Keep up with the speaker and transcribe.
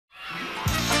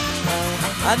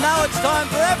And now it's time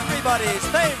for everybody's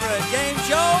favorite game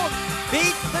show,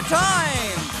 Beat the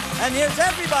Time. And here's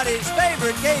everybody's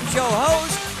favorite game show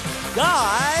host,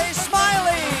 Guy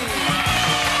Smiley.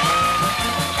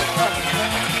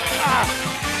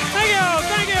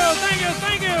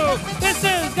 Thank you. This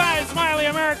is Guy Smiley,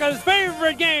 America's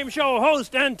favorite game show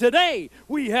host, and today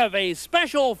we have a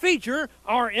special feature,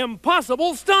 our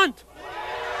impossible stunt.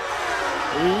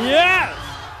 Yes!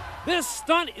 This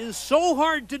stunt is so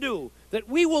hard to do that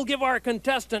we will give our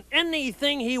contestant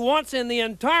anything he wants in the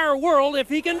entire world if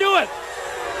he can do it.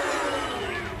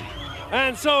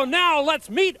 And so now let's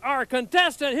meet our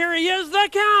contestant. Here he is, the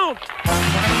Count.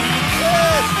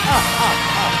 Yes.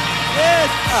 Yes.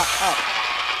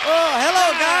 Oh,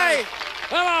 hello, Guy.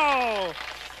 Hello.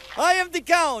 I am the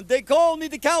Count. They call me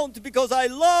the Count because I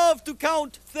love to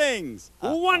count things.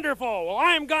 Wonderful. Well,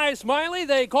 I'm Guy Smiley.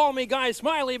 They call me Guy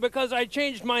Smiley because I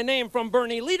changed my name from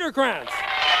Bernie Liederkrantz.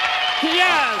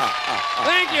 Yes.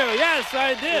 Thank you. Yes,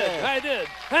 I did. Yeah. I did.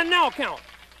 And now, Count,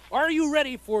 are you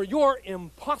ready for your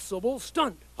impossible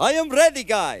stunt? I am ready,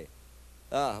 Guy.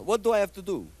 What do I have to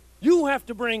do? You have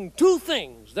to bring two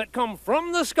things that come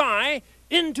from the sky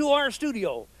into our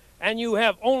studio, and you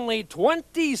have only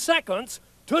 20 seconds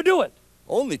to do it.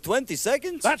 Only 20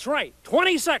 seconds? That's right,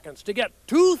 20 seconds to get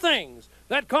two things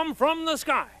that come from the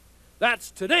sky. That's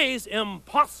today's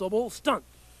impossible stunt.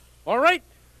 All right,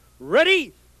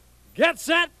 ready, get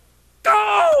set,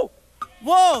 go!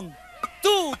 1,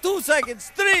 2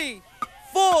 seconds, 3,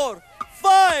 4,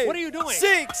 5. What are you doing?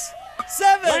 6,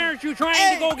 7. Why aren't you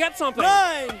trying 8, to go get something?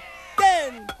 9,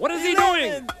 10. What is he 11,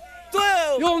 doing?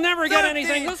 12. You'll never get 13,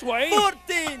 anything this way.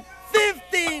 14,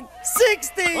 15,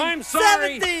 16. I'm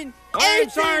sorry. 17, I'm 18,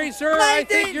 sorry, sir. 19, I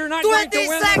think you're not going to 20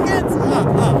 win. seconds.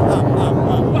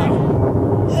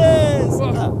 Wow. Yes.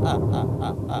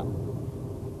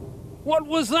 What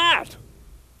was that?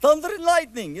 Thunder and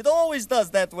lightning. It always does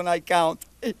that when I count.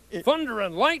 Thunder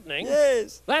and lightning?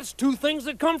 Yes. That's two things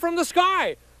that come from the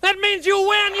sky. That means you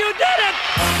win. You did it.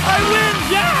 I win.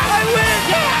 Yes. I win.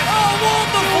 Yes. Oh,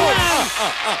 wonderful.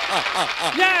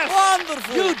 Yes.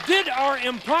 Wonderful. You did our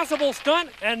impossible stunt,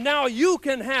 and now you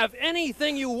can have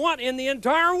anything you want in the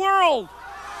entire world.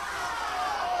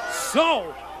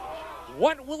 So,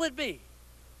 what will it be?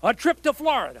 A trip to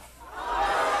Florida?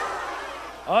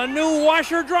 A new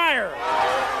washer-dryer?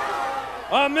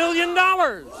 $1 million?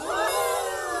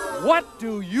 What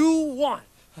do you want?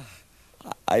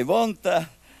 I want...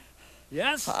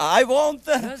 Yes? I want...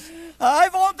 Yes? I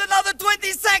want another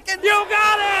 20 seconds. You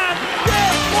got it!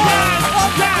 Yes.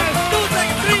 Yes. 2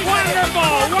 seconds, 3 Wonderful,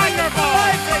 seconds, wonderful.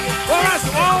 5 seconds. Well, that's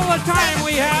all the time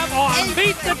we have on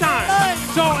Beat the Time.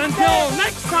 So until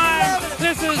next time,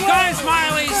 this is Guy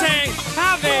Smiley saying,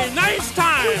 have a nice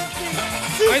time.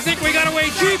 I think we got away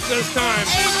cheap this time.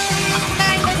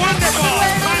 Wonderful,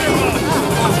 wonderful.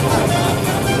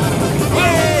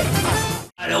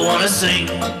 I don't want to sing.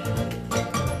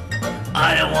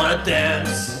 I don't want to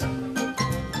dance.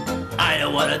 I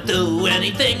don't want to do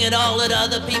anything at all that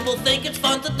other people think it's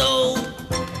fun to do.